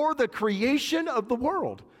before the creation of the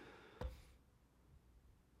world.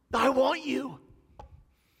 I want you.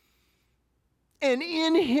 And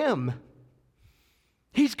in him,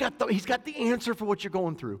 He's got the answer for what you're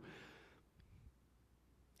going through.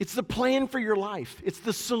 It's the plan for your life. It's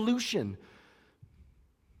the solution.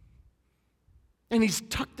 And He's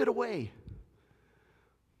tucked it away.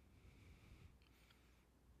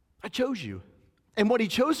 I chose you. And what He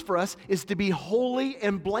chose for us is to be holy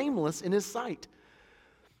and blameless in His sight.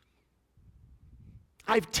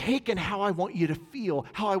 I've taken how I want you to feel,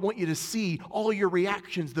 how I want you to see, all your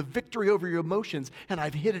reactions, the victory over your emotions, and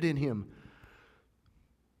I've hid it in Him.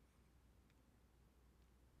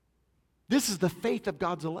 This is the faith of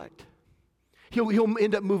God's elect. He'll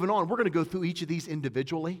end up moving on. We're going to go through each of these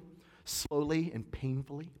individually, slowly and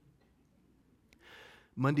painfully.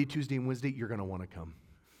 Monday, Tuesday, and Wednesday, you're going to want to come.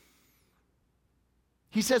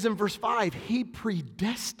 He says in verse 5, He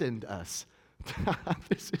predestined us.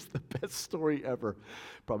 This is the best story ever.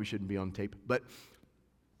 Probably shouldn't be on tape. But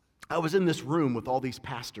I was in this room with all these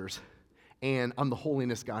pastors, and I'm the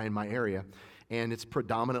holiness guy in my area, and it's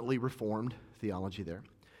predominantly Reformed theology there.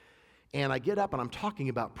 And I get up and I'm talking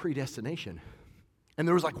about predestination. And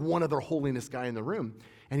there was like one other holiness guy in the room,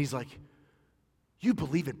 and he's like, "You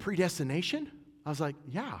believe in predestination?" I was like,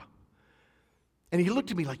 "Yeah." And he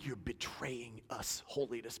looked at me like, "You're betraying us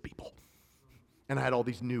holiness people." And I had all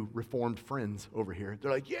these new Reformed friends over here.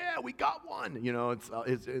 They're like, "Yeah, we got one." You know,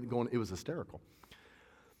 it was hysterical.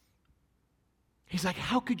 He's like,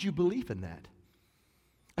 "How could you believe in that?"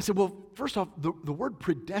 I said, "Well, first off, the word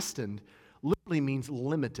predestined literally means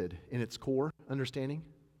limited in its core understanding,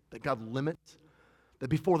 that God limits, that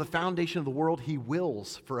before the foundation of the world, He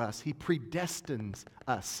wills for us. He predestines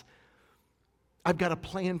us. I've got a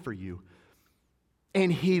plan for you.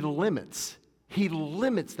 And He limits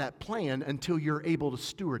that plan until you're able to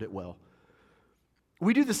steward it well.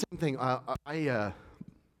 We do the same thing. I'm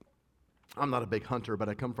not a big hunter, but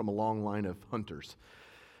I come from a long line of hunters.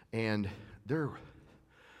 And they're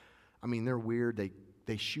weird.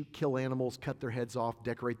 They shoot, kill animals, cut their heads off,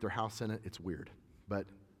 decorate their house in it. It's weird, but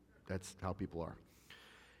that's how people are.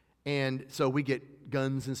 And so we get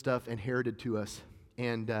guns and stuff inherited to us.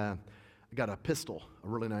 And I got a pistol, a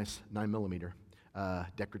really nice 9mm.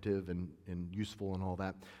 Decorative and useful and all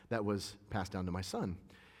that. That was passed down to my son.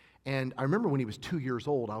 And I remember when he was 2 years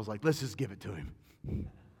old, I was like, let's just give it to him.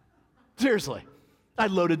 Seriously. I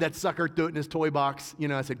loaded that sucker, threw it in his toy box. You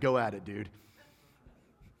know, I said, "Go at it, dude."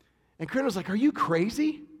 And Corinne was like, "Are you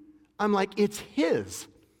crazy?" I'm like, "It's his."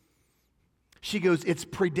 She goes, "It's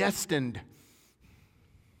predestined."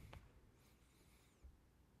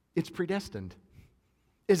 It's predestined.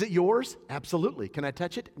 Is it yours? Absolutely. Can I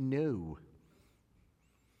touch it? No.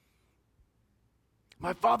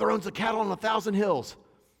 My father owns the cattle on 1,000 hills.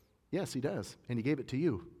 Yes, he does. And he gave it to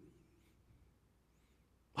you.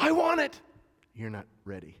 I want it. You're not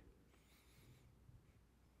ready.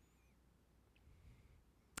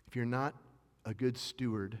 If you're not a good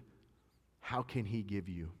steward, how can He give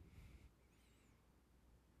you?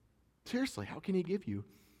 Seriously, how can He give you?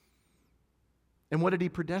 And what did He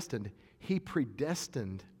predestine? He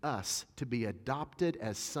predestined us to be adopted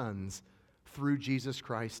as sons through Jesus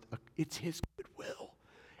Christ. It's His goodwill.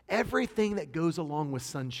 Everything that goes along with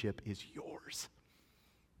sonship is yours.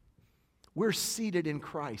 We're seated in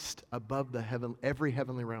Christ above every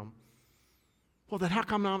heavenly realm. Well, then how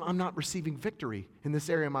come I'm not receiving victory in this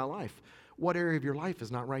area of my life? What area of your life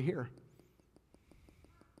is not right here?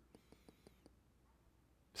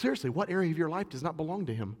 Seriously, what area of your life does not belong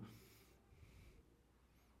to Him?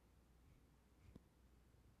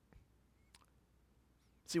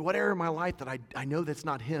 See, what area of my life that I know that's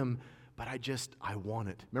not Him, but I want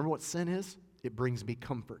it. Remember what sin is? It brings me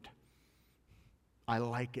comfort. I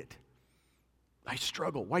like it. I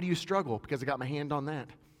struggle. Why do you struggle? Because I got my hand on that.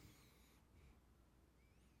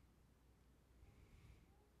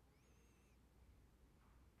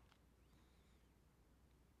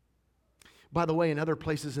 By the way, in other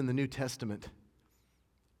places in the New Testament,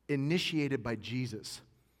 initiated by Jesus,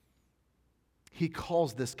 He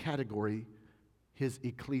calls this category His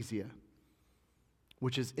ecclesia,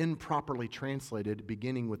 which is improperly translated,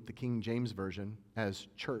 beginning with the King James Version, as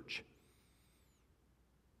church.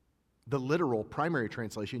 The literal primary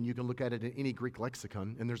translation, you can look at it in any Greek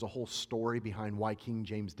lexicon, and there's a whole story behind why King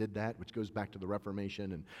James did that, which goes back to the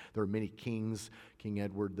Reformation, and there are many kings. King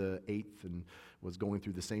Edward VIII and was going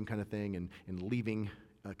through the same kind of thing and leaving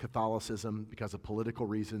Catholicism because of political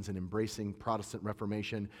reasons and embracing Protestant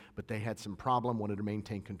Reformation, but they had some problem, wanted to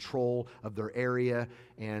maintain control of their area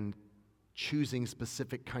and choosing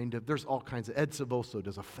specific there's all kinds of, Ed Savoso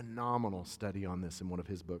does a phenomenal study on this in one of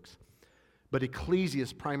his books. But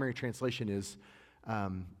ecclesia's primary translation is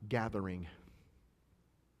gathering.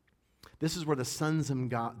 This is where the sons of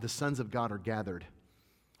God are gathered.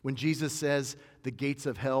 When Jesus says, the gates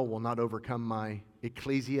of hell will not overcome my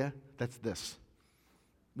ecclesia, that's this.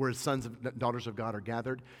 Where sons and daughters of God are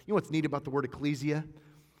gathered. You know what's neat about the word ecclesia?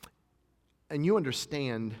 And you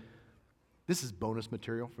understand, this is bonus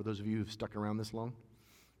material for those of you who've stuck around this long.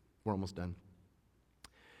 We're almost done.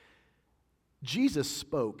 Jesus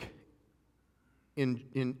spoke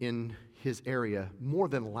in his area more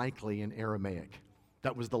than likely in Aramaic.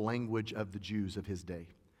 That was the language of the Jews of his day.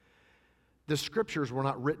 The scriptures were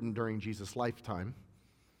not written during Jesus' lifetime.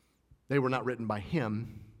 They were not written by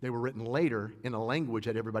him. They were written later in a language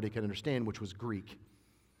that everybody could understand, which was Greek.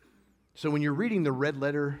 So when you're reading the red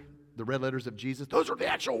letters of Jesus, those are the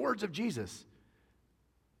actual words of Jesus.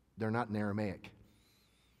 They're not in Aramaic.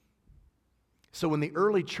 So when the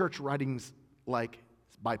early church writings, like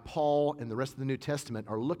by Paul and the rest of the New Testament,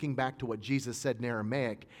 are looking back to what Jesus said in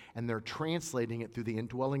Aramaic, and they're translating it through the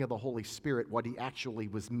indwelling of the Holy Spirit, what he actually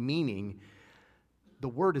was meaning, the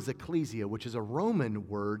word is ecclesia, which is a Roman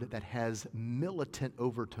word that has militant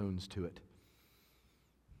overtones to it.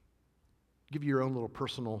 Give you your own little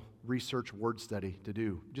personal research word study to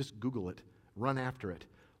do. Just Google it. Run after it.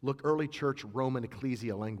 Look, early church Roman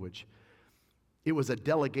ecclesia language. It was a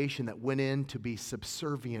delegation that went in to be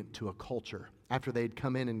subservient to a culture. After they'd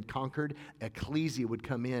come in and conquered, ecclesia would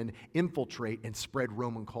come in, infiltrate, and spread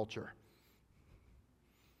Roman culture.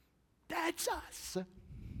 That's us.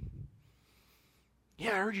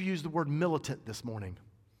 Yeah, I heard you use the word militant this morning.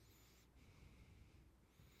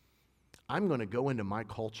 I'm going to go into my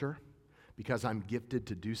culture because I'm gifted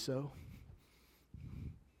to do so.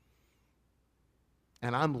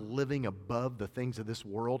 And I'm living above the things of this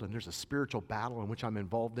world, and there's a spiritual battle in which I'm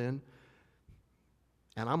involved in.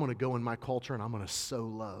 And I'm going to go in my culture and I'm going to sow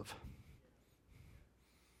love.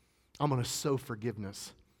 I'm going to sow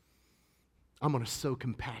forgiveness. I'm going to sow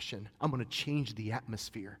compassion. I'm going to change the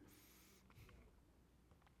atmosphere.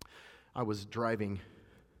 I was driving,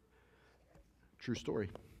 true story,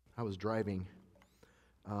 I was driving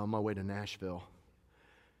on my way to Nashville,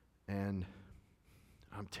 and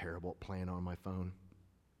I'm terrible at playing on my phone.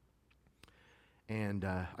 And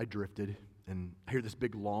I drifted, and I hear this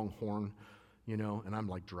big long horn, and I'm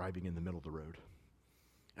like driving in the middle of the road.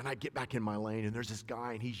 And I get back in my lane, and there's this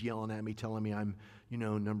guy, and he's yelling at me, telling me I'm,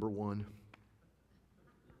 number one.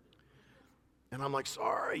 And I'm like,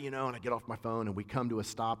 sorry, and I get off my phone, and we come to a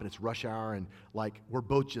stop, and it's rush hour, and like we're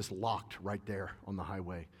both just locked right there on the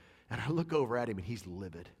highway. And I look over at him, and he's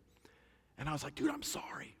livid. And I was like, dude, I'm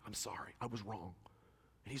sorry, I was wrong.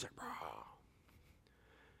 And he's like, bro.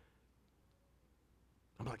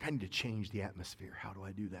 I'm like, I need to change the atmosphere. How do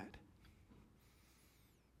I do that?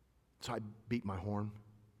 So I beat my horn.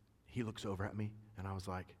 He looks over at me, and I was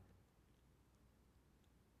like,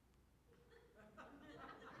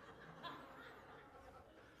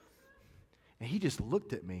 and he just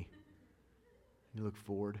looked at me. He looked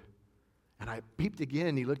forward. And I beeped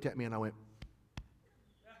again. He looked at me, and I went.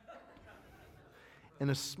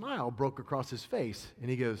 And a smile broke across his face.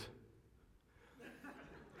 And he goes.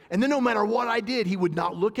 And then no matter what I did, he would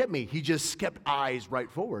not look at me. He just kept eyes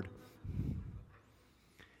right forward.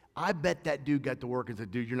 I bet that dude got to work and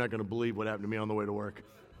said, dude, you're not going to believe what happened to me on the way to work.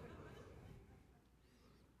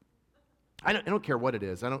 I don't care what it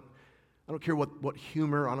is. I don't care what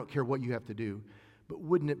humor, I don't care what you have to do, but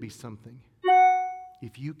wouldn't it be something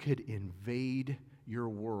if you could invade your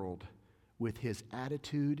world with his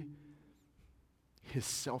attitude, his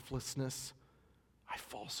selflessness? I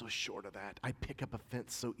fall so short of that. I pick up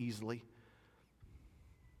offense so easily.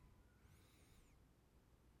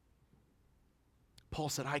 Paul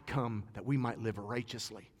said, I come that we might live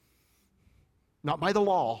righteously. Not by the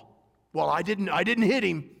law. Well, I didn't hit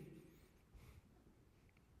him.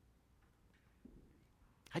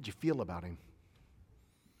 How'd you feel about him?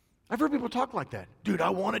 I've heard people talk like that. Dude,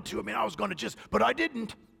 I wanted to. I was going to but I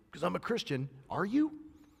didn't because I'm a Christian. Are you?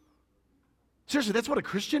 Seriously, that's what a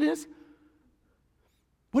Christian is?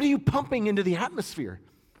 What are you pumping into the atmosphere?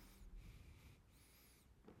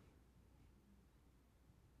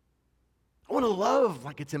 I want to love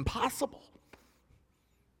like it's impossible.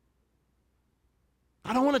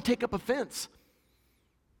 I don't want to take up offense.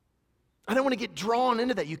 I don't want to get drawn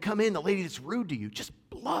into that. You come in, the lady that's rude to you, just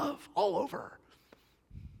love all over her.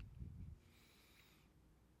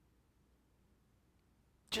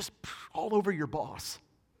 Just all over your boss,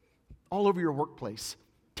 all over your workplace.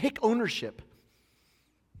 Take ownership.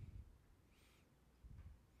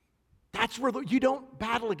 That's where you don't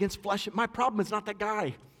battle against flesh. My problem is not that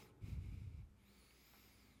guy.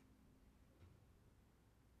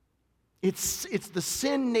 It's the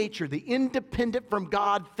sin nature, the independent from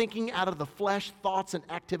God, thinking out of the flesh, thoughts and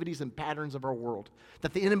activities and patterns of our world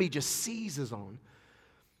that the enemy just seizes on.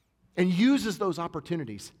 and uses those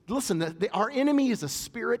opportunities. Listen, our enemy is a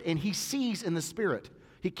spirit, and he sees in the spirit.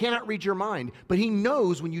 He cannot read your mind, but he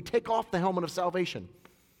knows when you take off the helmet of salvation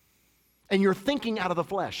and you're thinking out of the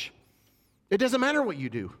flesh. It doesn't matter what you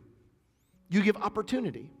do. You give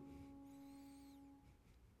opportunity.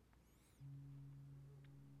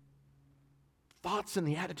 Thoughts and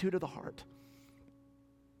the attitude of the heart.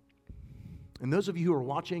 And those of you who are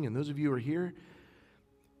watching and those of you who are here,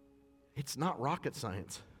 it's not rocket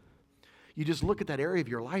science. You just look at that area of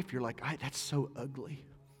your life, you're like, that's so ugly.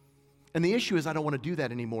 And the issue is I don't want to do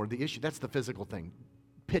that anymore. The issue, that's the physical thing.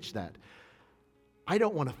 Pitch that. I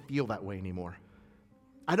don't want to feel that way anymore.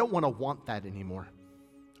 I don't want to want that anymore.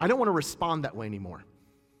 I don't want to respond that way anymore.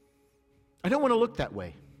 I don't want to look that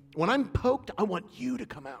way. When I'm poked, I want you to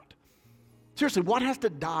come out. Seriously, what has to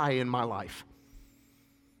die in my life?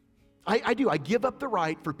 I do. I give up the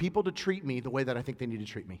right for people to treat me the way that I think they need to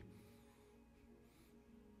treat me.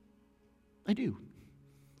 I do.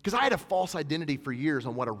 Because I had a false identity for years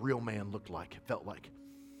on what a real man looked like, felt like.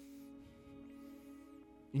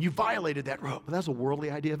 And you violated that. But that's a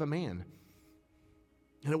worldly idea of a man.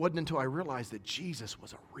 And it wasn't until I realized that Jesus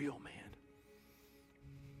was a real man.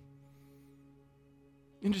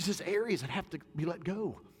 And there's just areas that have to be let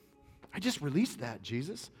go. I just released that,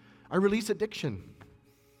 Jesus. I release addiction.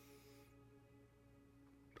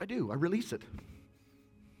 I do. I release it.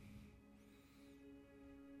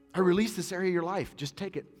 I release this area of your life. Just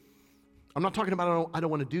take it. I'm not talking about I don't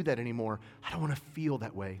want to do that anymore. I don't want to feel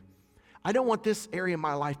that way. I don't want this area of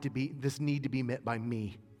my life to be, this need to be met by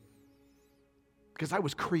me. Because I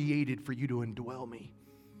was created for you to indwell me.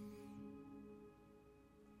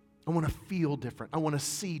 I want to feel different. I want to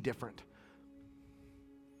see different.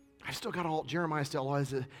 I've still got Jeremiah still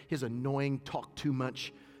has his annoying talk too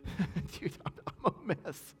much. Dude, I'm a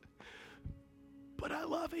mess. But I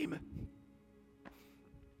love him.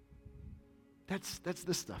 That's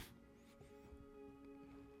this stuff.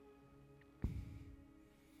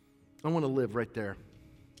 I want to live right there.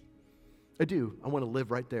 I do. I want to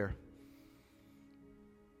live right there.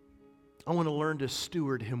 I want to learn to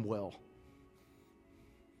steward him well.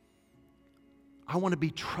 I want to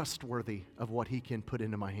be trustworthy of what he can put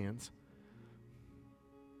into my hands.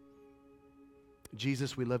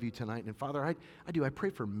 Jesus, we love you tonight. And Father, I do. I pray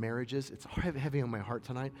for marriages. It's heavy on my heart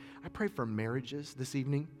tonight. I pray for marriages this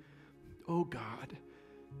evening. Oh God,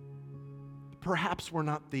 perhaps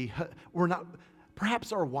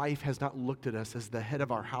perhaps our wife has not looked at us as the head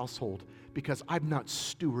of our household because I've not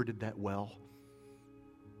stewarded that well.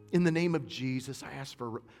 In the name of Jesus, I ask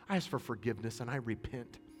for forgiveness and I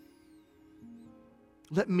repent.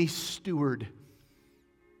 Let me steward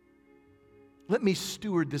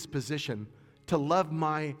this position to love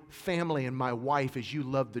my family and my wife as you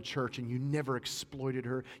love the church, and you never exploited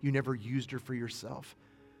her. You never used her for yourself.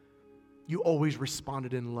 You always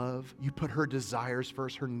responded in love. You put her desires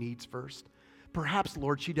first, her needs first. Perhaps,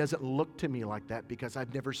 Lord, she doesn't look to me like that because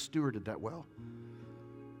I've never stewarded that well.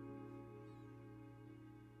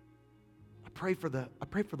 I pray for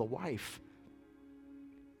the wife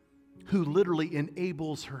who literally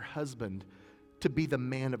enables her husband to be the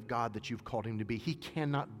man of God that you've called him to be. He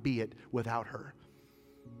cannot be it without her.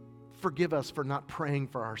 Forgive us for not praying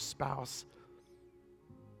for our spouse.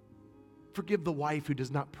 Forgive the wife who does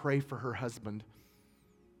not pray for her husband.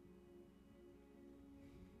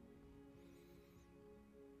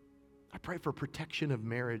 I pray for protection of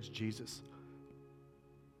marriage, Jesus.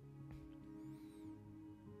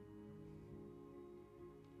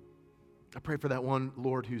 I pray for that one,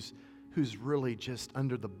 Lord, who's really just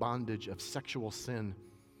under the bondage of sexual sin.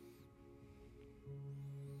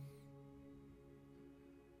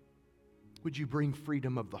 Would you bring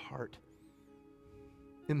freedom of the heart?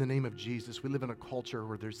 In the name of Jesus, we live in a culture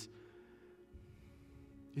where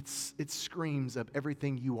it screams of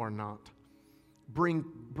everything you are not. Bring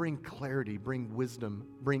clarity, bring wisdom,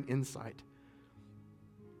 bring insight.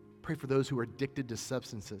 Pray for those who are addicted to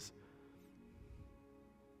substances.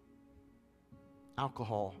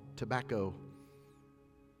 Alcohol, tobacco,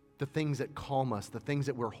 the things that calm us, the things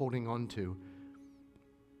that we're holding on to.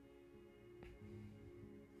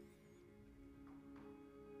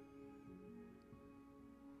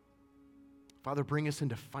 Father, bring us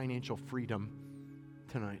into financial freedom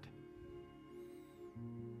tonight.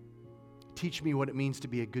 Teach me what it means to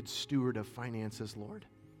be a good steward of finances, Lord.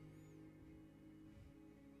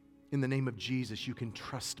 In the name of Jesus, you can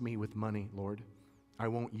trust me with money, Lord. I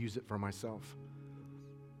won't use it for myself.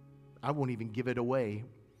 I won't even give it away.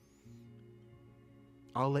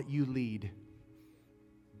 I'll let you lead.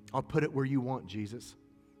 I'll put it where you want, Jesus.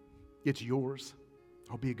 It's yours.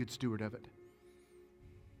 I'll be a good steward of it.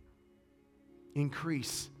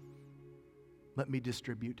 Increase Let me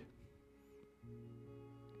distribute.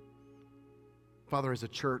 Father, as a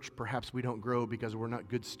church, perhaps we don't grow because we're not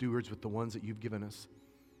good stewards with the ones that you've given us.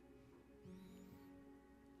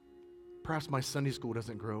 Perhaps my Sunday school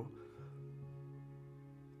doesn't grow.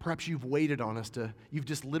 Perhaps you've waited on us you've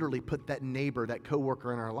just literally put that neighbor, that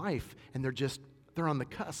coworker in our life, and they're on the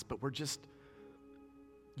cusp, but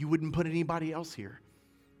you wouldn't put anybody else here.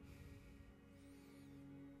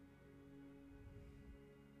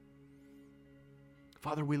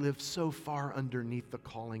 Father, we live so far underneath the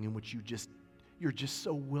calling in which you're just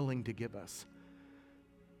so willing to give us.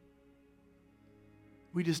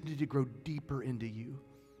 We just need to grow deeper into you,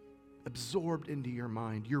 absorbed into your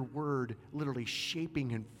mind, your word literally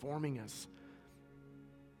shaping and forming us,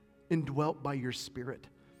 indwelt by your Spirit.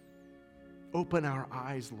 Open our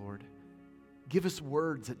eyes, Lord. Give us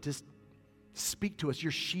words that just speak to us.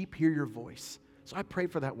 Your sheep hear your voice. So I pray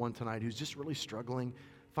for that one tonight who's just really struggling.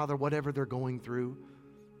 Father, whatever they're going through,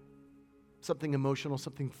 something emotional,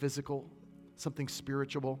 something physical, something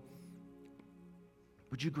spiritual,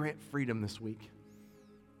 would you grant freedom this week?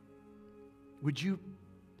 Would you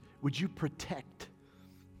protect,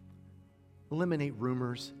 eliminate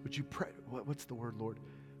rumors? Would you what's the word, Lord?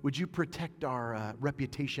 Would you protect our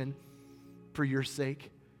reputation for your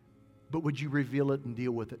sake? But would you reveal it and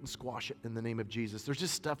deal with it and squash it in the name of Jesus? There's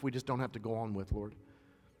just stuff we just don't have to go on with, Lord.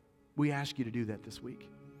 We ask you to do that this week.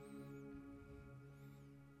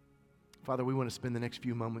 Father, we want to spend the next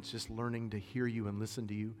few moments just learning to hear you and listen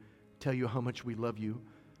to you, tell you how much we love you,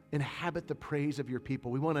 inhabit the praise of your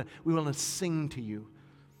people. We want to sing to you.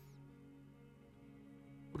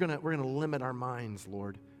 We're going to limit our minds,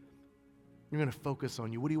 Lord. We're going to focus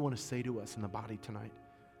on you. What do you want to say to us in the body tonight?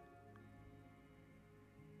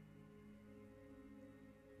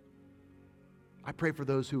 I pray for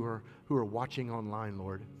those who are watching online,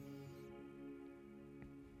 Lord,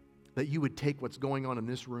 that you would take what's going on in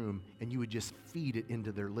this room and you would just feed it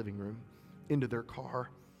into their living room, into their car,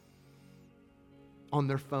 on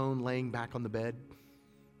their phone, laying back on the bed.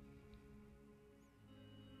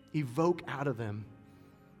 Evoke out of them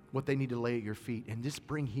what they need to lay at your feet and just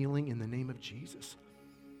bring healing in the name of Jesus.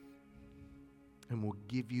 And we'll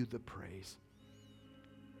give you the praise.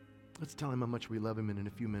 Let's tell him how much we love him, and in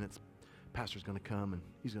a few minutes, Pastor's going to come and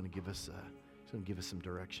he's going to give us some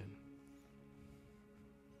direction.